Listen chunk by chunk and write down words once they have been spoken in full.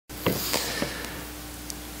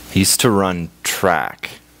I used to run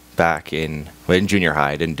track back in junior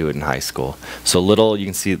high. I didn't do it in high school. So little, you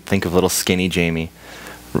can see, think of little skinny Jamie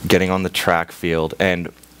getting on the track field,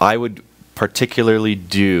 and I would particularly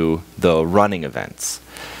do the running events.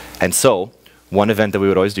 And so one event that we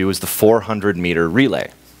would always do was the 400-meter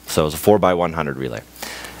relay. So it was a 4x100 relay.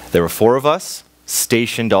 There were 4 of us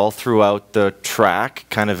stationed all throughout the track,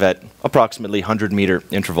 kind of at approximately 100-meter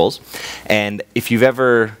intervals. And if you've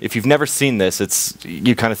never seen this,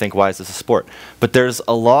 you kind of think, why is this a sport? But there's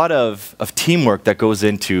a lot of teamwork that goes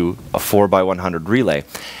into a 4x100 relay.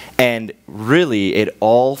 And really, it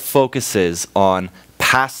all focuses on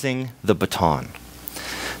passing the baton.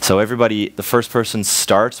 So everybody, the first person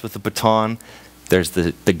starts with the baton, there's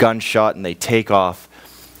the gunshot, and they take off.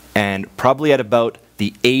 And probably at about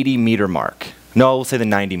the 80-meter mark, no, we'll say the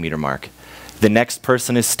 90-meter mark, the next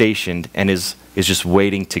person is stationed and is just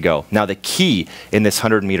waiting to go. Now, the key in this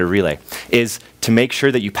 100-meter relay is to make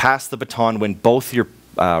sure that you pass the baton when both your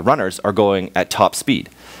runners are going at top speed.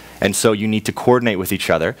 And so you need to coordinate with each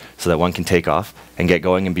other so that one can take off and get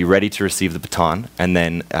going and be ready to receive the baton and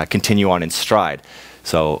then continue on in stride.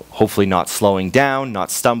 So hopefully not slowing down, not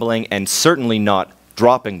stumbling, and certainly not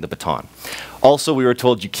dropping the baton. Also, we were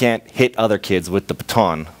told you can't hit other kids with the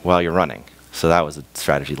baton while you're running. So that was a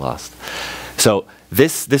strategy lost. So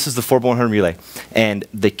this is the 4x100 relay. And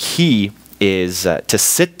the key is to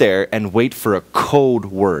sit there and wait for a code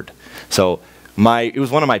word. So it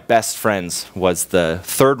was one of my best friends was the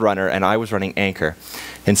third runner, and I was running anchor.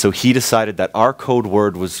 And so he decided that our code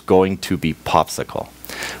word was going to be popsicle.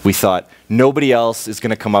 We thought nobody else is going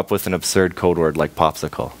to come up with an absurd code word like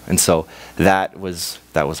popsicle. And so that was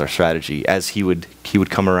our strategy. As he would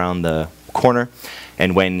come around the corner,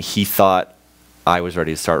 and when he thought I was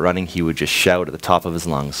ready to start running, he would just shout at the top of his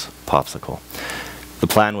lungs, popsicle. The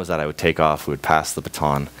plan was that I would take off, we would pass the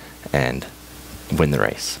baton, and win the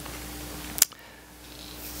race.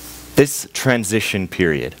 This transition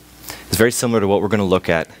period is very similar to what we're going to look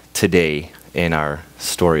at today in our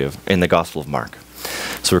story in the Gospel of Mark.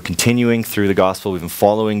 So we're continuing through the Gospel. We've been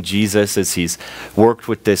following Jesus as he's worked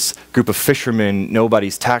with this group of fishermen,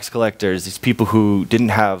 nobodies, tax collectors, these people who didn't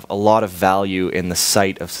have a lot of value in the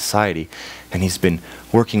sight of society. And he's been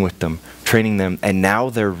working with them, training them, and now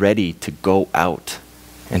they're ready to go out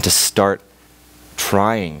and to start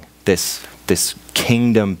trying this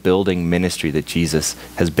kingdom-building ministry that Jesus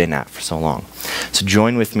has been at for so long. So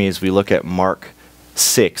join with me as we look at Mark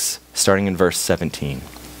 6, starting in verse 17.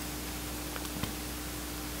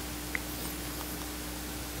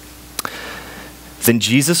 Then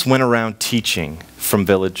Jesus went around teaching from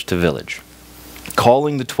village to village.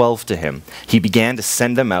 Calling the 12 to him, he began to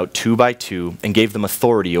send them out 2 by 2 and gave them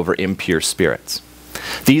authority over impure spirits.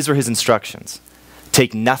 These were his instructions.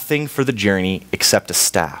 Take nothing for the journey except a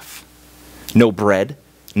staff. No bread,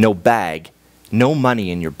 no bag, no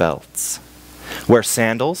money in your belts. Wear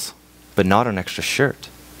sandals, but not an extra shirt.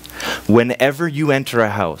 Whenever you enter a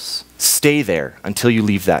house, stay there until you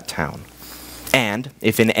leave that town. And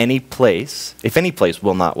if any place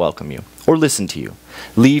will not welcome you or listen to you,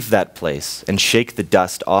 leave that place and shake the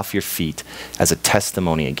dust off your feet as a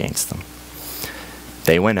testimony against them.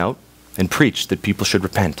 They went out and preached that people should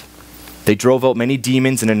repent. They drove out many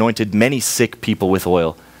demons and anointed many sick people with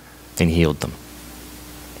oil and healed them.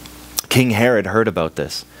 King Herod heard about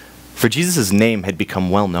this, for Jesus' name had become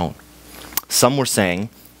well known. Some were saying,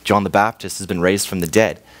 John the Baptist has been raised from the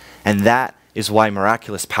dead, and that is why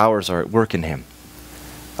miraculous powers are at work in him.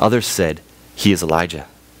 Others said, he is Elijah.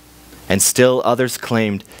 And still others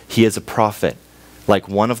claimed he is a prophet, like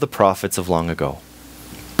one of the prophets of long ago.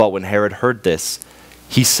 But when Herod heard this,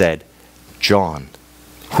 he said, John,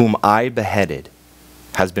 whom I beheaded,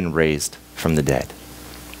 has been raised from the dead.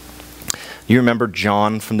 You remember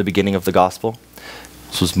John from the beginning of the gospel?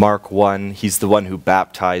 This was Mark 1. He's the one who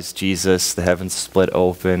baptized Jesus. The heavens split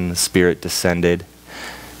open. The Spirit descended.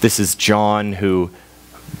 This is John who,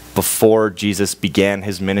 before Jesus began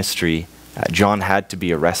his ministry, John had to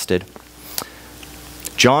be arrested.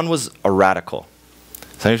 John was a radical.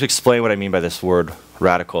 So I'm going to explain what I mean by this word,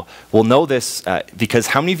 radical. We'll know this because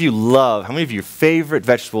how many of your favorite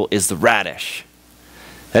vegetable is the radish?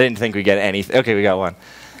 I didn't think we'd get anything. Okay, we got one.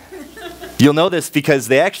 You'll know this because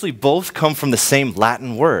they actually both come from the same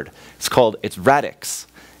Latin word. It's radix,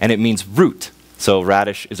 and it means root. So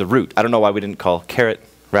radish is a root. I don't know why we didn't call carrot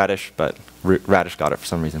radish, but radish got it for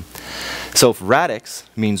some reason. So if radix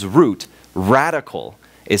means root, radical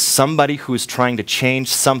is somebody who is trying to change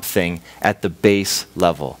something at the base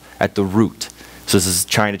level, at the root. So this is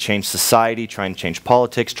trying to change society, trying to change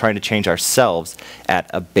politics, trying to change ourselves at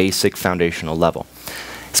a basic foundational level.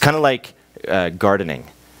 It's kind of like gardening.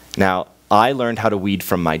 Now, I learned how to weed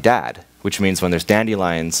from my dad, which means when there's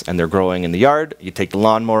dandelions and they're growing in the yard, you take the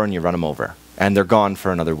lawnmower and you run them over, and they're gone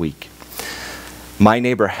for another week. My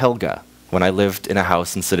neighbor Helga, when I lived in a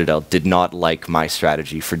house in Citadel, did not like my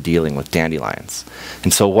strategy for dealing with dandelions.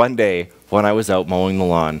 And so one day, when I was out mowing the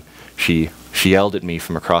lawn, she yelled at me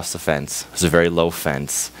from across the fence. It was a very low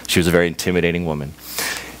fence. She was a very intimidating woman.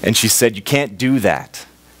 And she said, "You can't do that.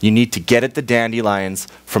 You need to get at the dandelions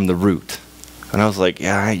from the root." And I was like,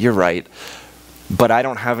 "Yeah, you're right. But I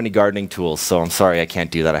don't have any gardening tools, so I'm sorry, I can't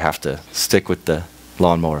do that. I have to stick with the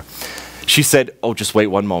lawnmower." She said, "Oh, just wait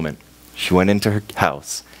one moment." She went into her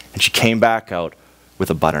house, and she came back out with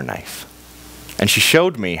a butter knife. And she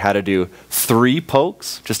showed me how to do 3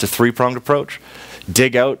 pokes, just a 3-pronged approach.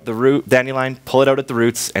 Dig out the root dandelion, pull it out at the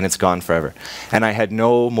roots, and it's gone forever. And I had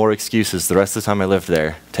no more excuses the rest of the time I lived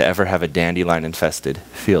there to ever have a dandelion-infested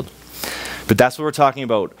field. But that's what we're talking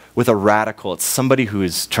about with a radical. It's somebody who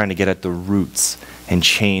is trying to get at the roots and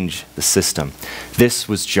change the system. This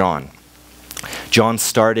was John. John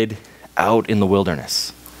started out in the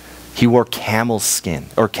wilderness. He wore camel skin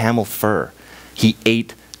or camel fur. He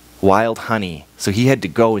ate wild honey. So he had to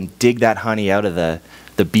go and dig that honey out of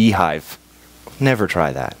the beehive. Never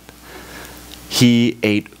try that. He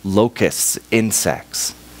ate locusts,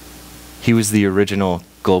 insects. He was the original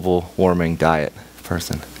global warming diet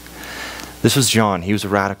person. This was John. He was a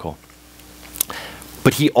radical.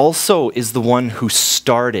 But he also is the one who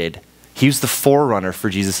started, he was the forerunner for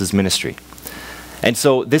Jesus' ministry. And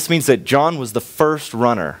so this means that John was the first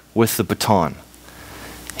runner with the baton.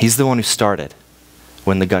 He's the one who started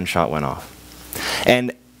when the gunshot went off.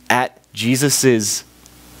 And at Jesus'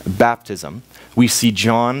 baptism, we see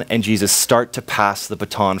John and Jesus start to pass the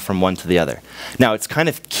baton from one to the other. Now, it's kind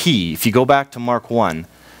of key. If you go back to Mark 1,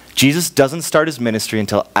 Jesus doesn't start his ministry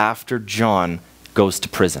until after John goes to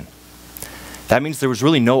prison. That means there was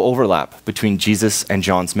really no overlap between Jesus and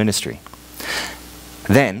John's ministry.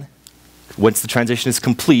 Then, once the transition is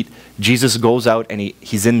complete, Jesus goes out and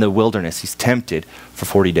he's in the wilderness. He's tempted for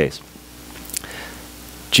 40 days.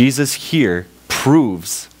 Jesus here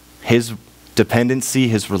proves his dependency,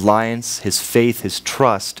 his reliance, his faith, his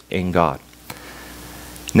trust in God.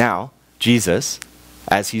 Now, Jesus,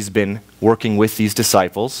 as he's been working with these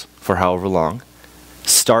disciples for however long,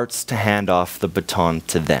 starts to hand off the baton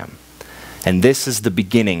to them. And this is the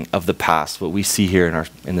beginning of the pass, what we see here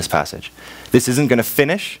in this passage. This isn't going to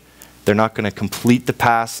finish. They're not going to complete the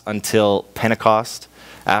pass until Pentecost,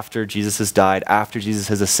 after Jesus has died, after Jesus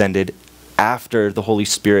has ascended, after the Holy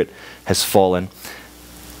Spirit has fallen.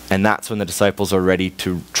 And that's when the disciples are ready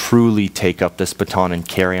to truly take up this baton and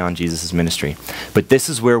carry on Jesus' ministry. But this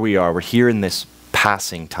is where we are. We're here in this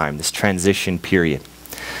passing time, this transition period.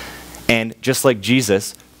 And just like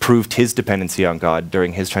Jesus proved his dependency on God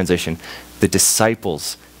during his transition, the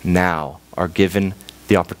disciples now are given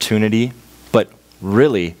the opportunity, but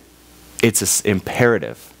really it's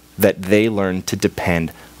imperative that they learn to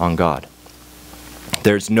depend on God.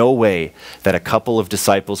 There's no way that a couple of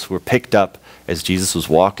disciples who were picked up as Jesus was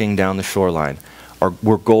walking down the shoreline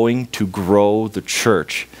were going to grow the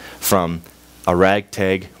church from a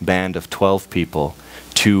ragtag band of 12 people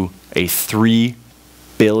to a 3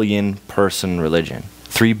 billion person religion.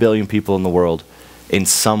 3 billion people in the world in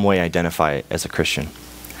some way identify as a Christian.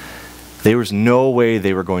 There was no way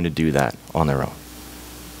they were going to do that on their own.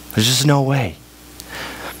 There's just no way.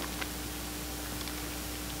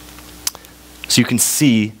 So you can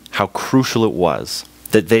see how crucial it was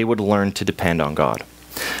that they would learn to depend on God.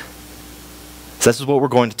 So this is what we're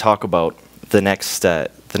going to talk about the next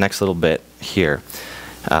little bit here.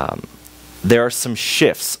 There are some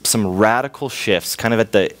shifts, some radical shifts, kind of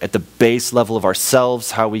at the base level of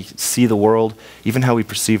ourselves, how we see the world, even how we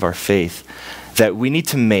perceive our faith, that we need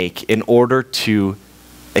to make in order to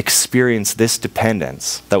experience this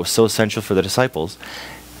dependence that was so essential for the disciples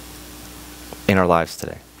in our lives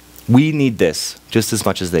today. We need this just as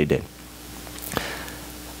much as they did.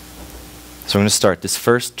 So I'm going to start. This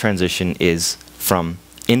first transition is from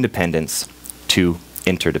independence to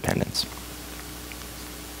interdependence.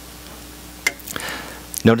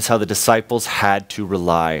 Notice how the disciples had to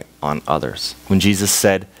rely on others. When Jesus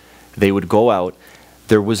said they would go out,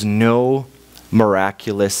 there was no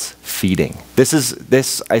miraculous feeding.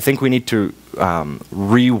 This I think we need to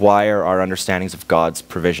rewire our understandings of God's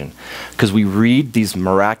provision, because we read these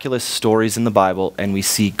miraculous stories in the Bible and we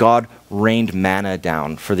see God rained manna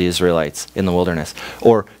down for the Israelites in the wilderness,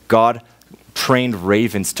 or God trained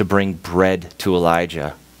ravens to bring bread to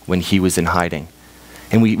Elijah when he was in hiding.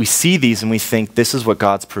 And we see these and we think this is what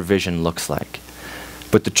God's provision looks like.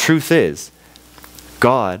 But the truth is,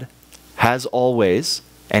 God has always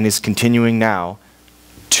and is continuing now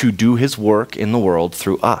to do his work in the world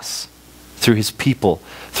through us, through his people,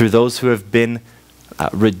 through those who have been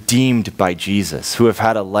redeemed by Jesus, who have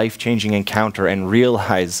had a life-changing encounter and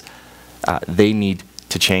realize they need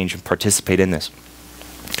to change and participate in this.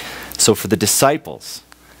 So for the disciples,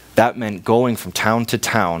 that meant going from town to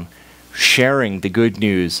town, sharing the good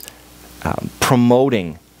news,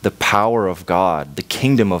 promoting the power of God, the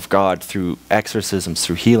kingdom of God through exorcisms,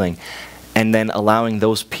 through healing, and then allowing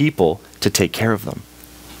those people to take care of them.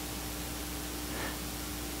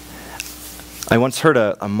 I once heard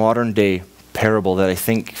a modern day parable that I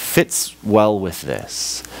think fits well with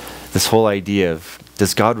this. This whole idea of,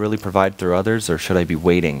 does God really provide through others, or should I be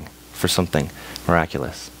waiting for something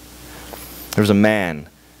miraculous? There was a man,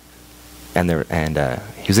 and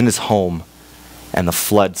he was in his home, and the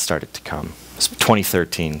flood started to come. It was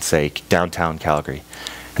 2013, say, downtown Calgary.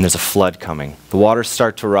 And there's a flood coming. The waters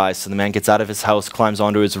start to rise, so the man gets out of his house, climbs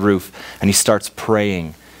onto his roof, and he starts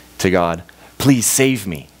praying to God, please save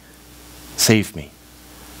me. Save me.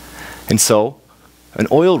 And so, an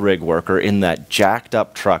oil rig worker in that jacked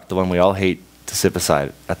up truck, the one we all hate to sit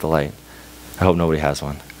beside at the light. I hope nobody has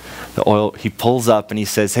one. He pulls up and he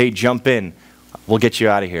says, hey, jump in. We'll get you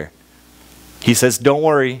out of here. He says, don't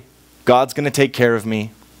worry. God's going to take care of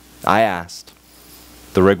me. I asked.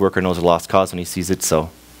 The rig worker knows a lost cause when he sees it, so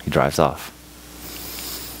he drives off.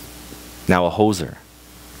 Now a hoser.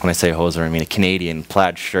 When I say hoser, I mean a Canadian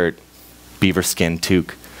plaid shirt, beaver skin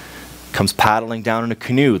toque, comes paddling down in a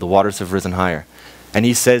canoe. The waters have risen higher. And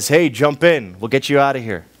he says, hey, jump in. We'll get you out of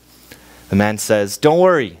here. The man says, don't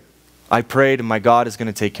worry. I prayed and my God is going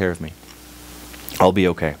to take care of me. I'll be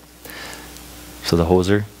okay. So the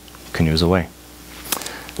hoser canoes away.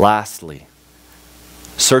 Lastly,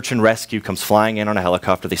 search and rescue comes flying in on a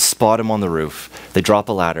helicopter. They spot him on the roof. They drop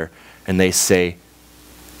a ladder and they say,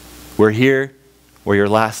 we're here. We're your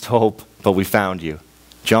last hope, but we found you.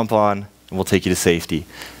 Jump on and we'll take you to safety.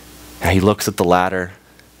 And he looks at the ladder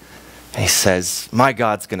and he says, my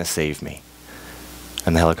God's going to save me.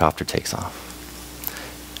 And the helicopter takes off.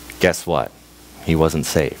 Guess what? He wasn't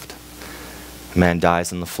saved. The man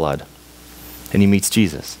dies in the flood and he meets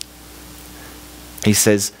Jesus. He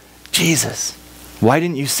says, Jesus, why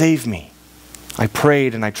didn't you save me? I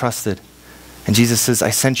prayed and I trusted. And Jesus says,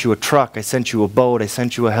 I sent you a truck, I sent you a boat, I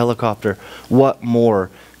sent you a helicopter. What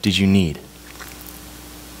more did you need?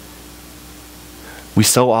 We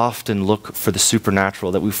so often look for the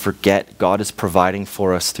supernatural that we forget God is providing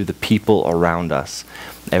for us through the people around us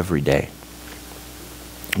every day.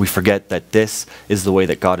 We forget that this is the way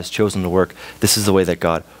that God has chosen to work. This is the way that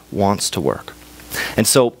God wants to work. And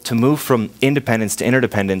so to move from independence to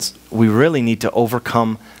interdependence, we really need to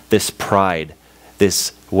overcome this pride,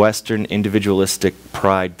 this Western individualistic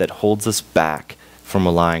pride that holds us back from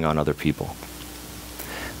relying on other people.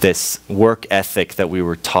 This work ethic that we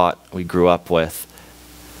were taught, we grew up with.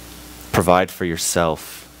 Provide for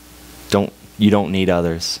yourself. You don't need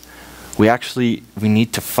others. We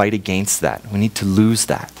need to fight against that. We need to lose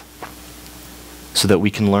that so that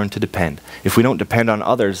we can learn to depend. If we don't depend on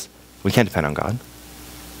others, we can't depend on God.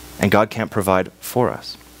 And God can't provide for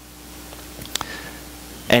us.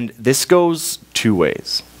 And this goes two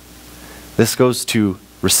ways. This goes to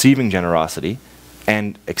receiving generosity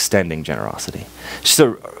and extending generosity.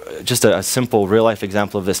 Just a simple real-life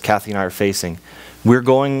example of this Kathy and I are facing. We're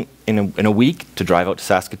going in a week to drive out to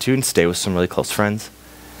Saskatoon, stay with some really close friends,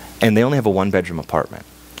 and they only have a one-bedroom apartment.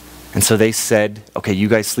 And so they said, okay, you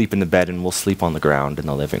guys sleep in the bed and we'll sleep on the ground in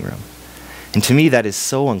the living room. And to me, that is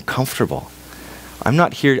so uncomfortable. I'm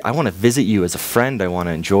not here, I want to visit you as a friend, I want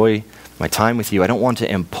to enjoy my time with you, I don't want to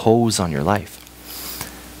impose on your life.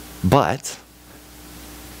 But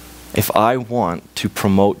if I want to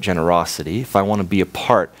promote generosity, if I want to be a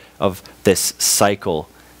part of this cycle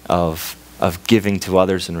of giving to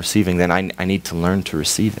others and receiving, then I need to learn to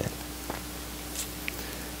receive it.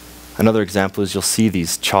 Another example is you'll see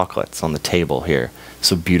these chocolates on the table here,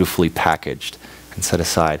 so beautifully packaged and set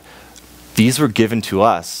aside. These were given to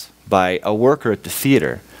us by a worker at the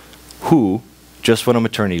theater who just went on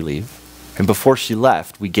maternity leave, and before she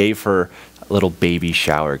left, we gave her a little baby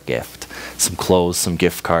shower gift, some clothes, some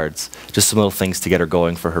gift cards, just some little things to get her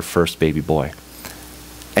going for her first baby boy.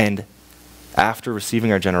 And after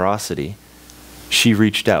receiving our generosity, she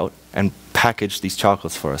reached out and packaged these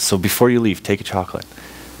chocolates for us. So before you leave, take a chocolate.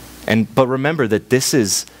 But remember that this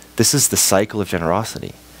is the cycle of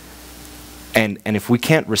generosity. And if we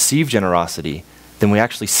can't receive generosity, then we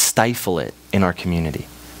actually stifle it in our community.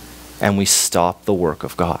 And we stop the work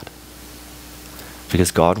of God.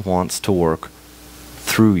 Because God wants to work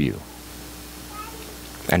through you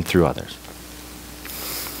and through others.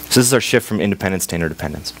 So this is our shift from independence to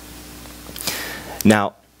interdependence.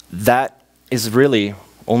 Now, that is really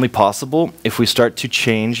only possible if we start to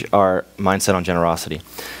change our mindset on generosity.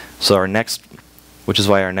 So which is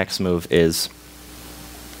why our next move is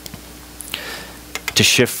to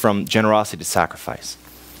shift from generosity to sacrifice.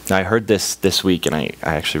 Now, I heard this week, and I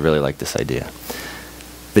actually really like this idea.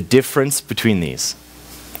 The difference between these,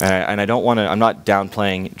 and I'm not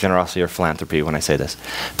downplaying generosity or philanthropy when I say this,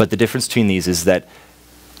 but the difference between these is that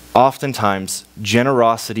oftentimes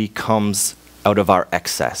generosity comes out of our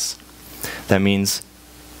excess. That means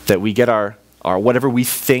that we get our whatever we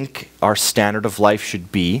think our standard of life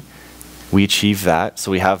should be, we achieve that.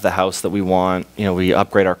 So we have the house that we want, we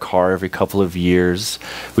upgrade our car every couple of years.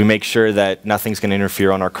 We make sure that nothing's going to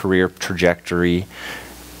interfere on our career trajectory.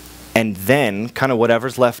 And then kind of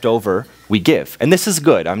whatever's left over, we give. And this is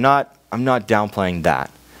good. I'm not downplaying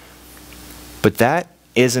that. But that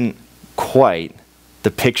isn't quite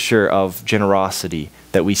the picture of generosity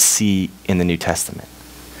that we see in the New Testament.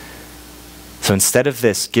 So instead of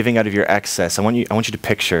this giving out of your excess, I want you to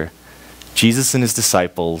picture Jesus and his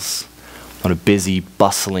disciples on a busy,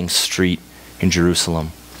 bustling street in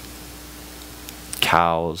Jerusalem.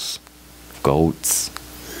 Cows, goats,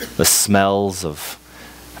 the smells of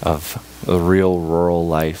a real rural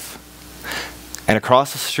life. And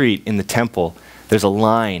across the street in the temple, there's a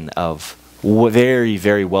line of very,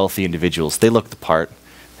 very wealthy individuals. They look the part,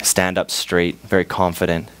 stand up straight, very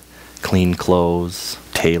confident, clean clothes,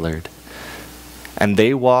 tailored. And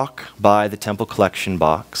they walk by the temple collection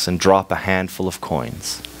box and drop a handful of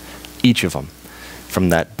coins, each of them, from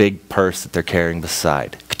that big purse that they're carrying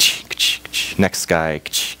beside. Next guy,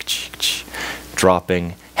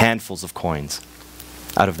 dropping handfuls of coins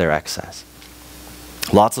out of their excess.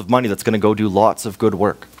 Lots of money that's going to go do lots of good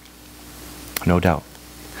work, no doubt.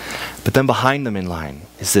 But then behind them in line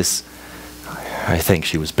is this, I think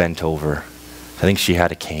she was bent over. I think she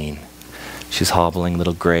had a cane. She's hobbling,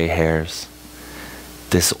 little gray hairs.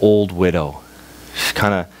 This old widow.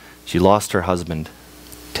 She lost her husband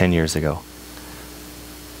 10 years ago.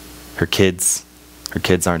 Her kids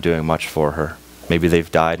aren't doing much for her. Maybe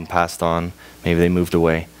they've died and passed on. Maybe they moved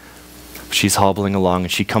away. She's hobbling along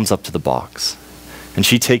and she comes up to the box. And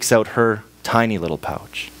she takes out her tiny little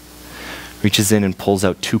pouch, reaches in and pulls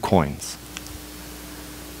out 2 coins,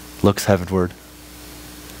 looks heavenward,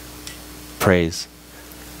 prays,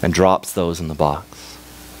 and drops those in the box.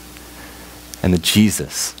 And then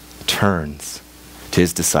Jesus turns to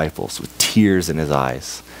his disciples with tears in his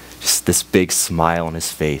eyes, just this big smile on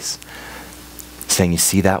his face, saying, "You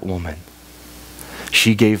see that woman?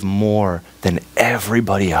 She gave more than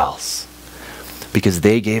everybody else because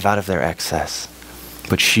they gave out of their excess,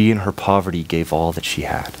 but she in her poverty gave all that she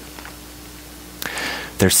had."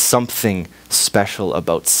 There's something special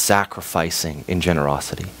about sacrificing in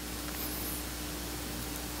generosity.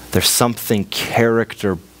 There's something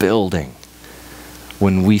character building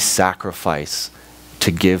when we sacrifice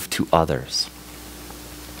to give to others.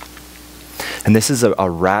 And this is a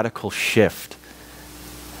radical shift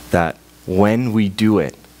that when we do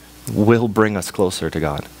it will bring us closer to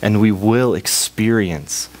God, and we will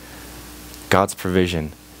experience God's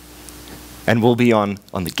provision, and we'll be on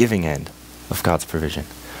the giving end of God's provision,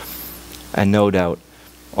 and no doubt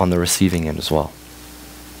on the receiving end as well.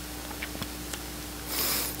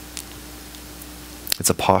 It's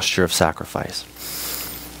a posture of sacrifice.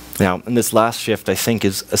 Now, in this last shift, I think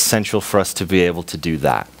is essential for us to be able to do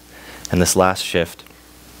that. And this last shift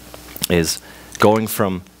is going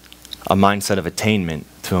from a mindset of attainment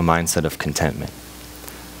to a mindset of contentment.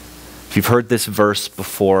 If you've heard this verse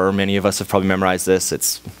before, many of us have probably memorized this.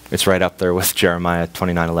 It's right up there with Jeremiah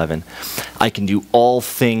 29:11. I can do all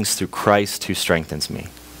things through Christ who strengthens me.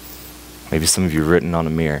 Maybe some of you have written on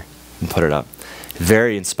a mirror and put it up.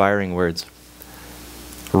 Very inspiring words.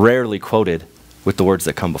 Rarely quoted with the words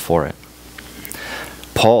that come before it.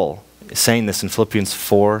 Paul is saying this in Philippians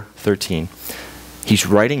 4:13. He's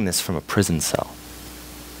writing this from a prison cell.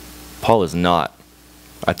 Paul is not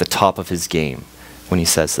at the top of his game when he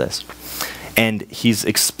says this. And he's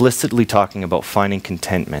explicitly talking about finding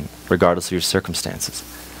contentment regardless of your circumstances.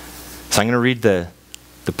 So I'm going to read the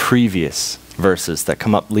previous verses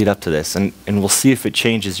that lead up to this, and we'll see if it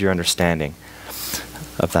changes your understanding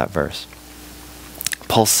of that verse.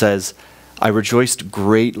 Paul says, I rejoiced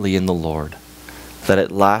greatly in the Lord that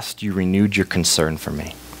at last you renewed your concern for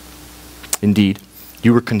me. Indeed,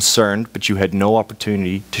 you were concerned, but you had no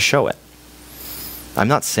opportunity to show it. I'm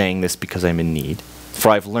not saying this because I'm in need, for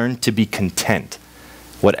I've learned to be content,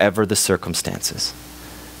 whatever the circumstances.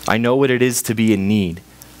 I know what it is to be in need,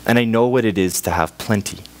 and I know what it is to have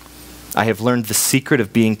plenty. I have learned the secret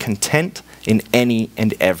of being content in any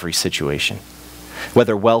and every situation,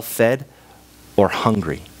 whether well-fed or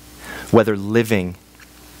hungry, whether living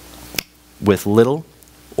with little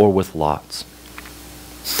or with lots.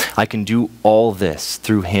 I can do all this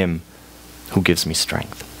through him who gives me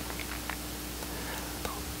strength.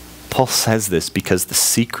 Paul says this because the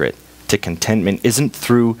secret to contentment isn't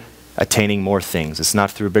through attaining more things. It's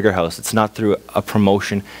not through a bigger house. It's not through a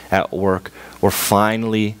promotion at work or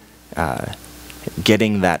finally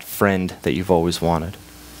getting that friend that you've always wanted.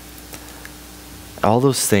 All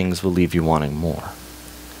those things will leave you wanting more.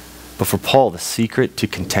 But for Paul, the secret to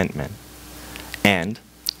contentment, and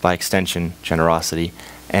by extension, generosity,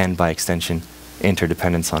 and by extension,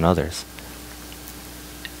 interdependence on others,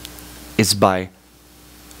 is by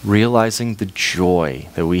realizing the joy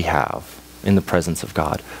that we have in the presence of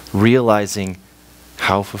God, realizing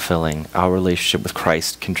how fulfilling our relationship with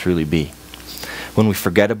Christ can truly be. When we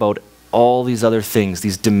forget about all these other things,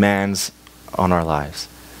 these demands on our lives,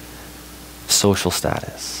 social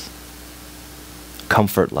status,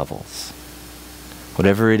 comfort levels,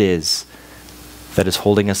 whatever it is that is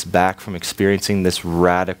holding us back from experiencing this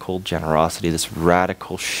radical generosity, this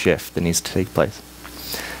radical shift that needs to take place.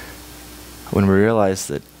 When we realize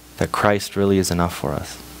that Christ really is enough for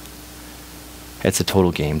us, it's a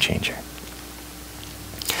total game changer.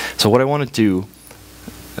 So what I want to do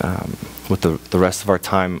with the rest of our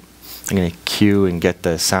time, I'm going to cue and get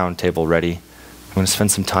the sound table ready. I'm going to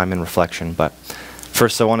spend some time in reflection, but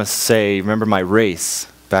first I want to say, remember my race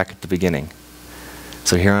back at the beginning.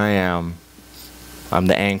 So here I am. I'm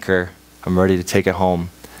the anchor. I'm ready to take it home.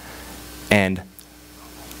 And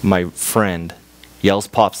my friend yells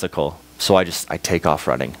popsicle, so I take off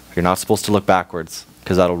running. You're not supposed to look backwards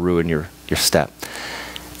because that'll ruin your step.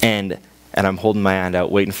 And I'm holding my hand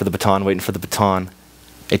out, waiting for the baton.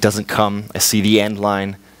 It doesn't come. I see the end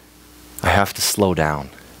line. I have to slow down.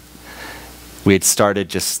 We had started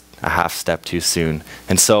just a half step too soon.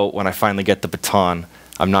 And so when I finally get the baton,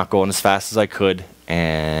 I'm not going as fast as I could,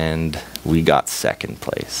 and we got second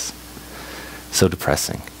place. So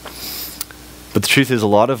depressing. But the truth is, a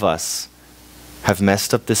lot of us have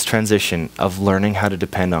messed up this transition of learning how to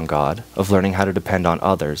depend on God, of learning how to depend on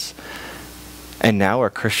others. And now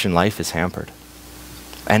our Christian life is hampered.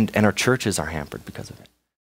 And our churches are hampered because of it.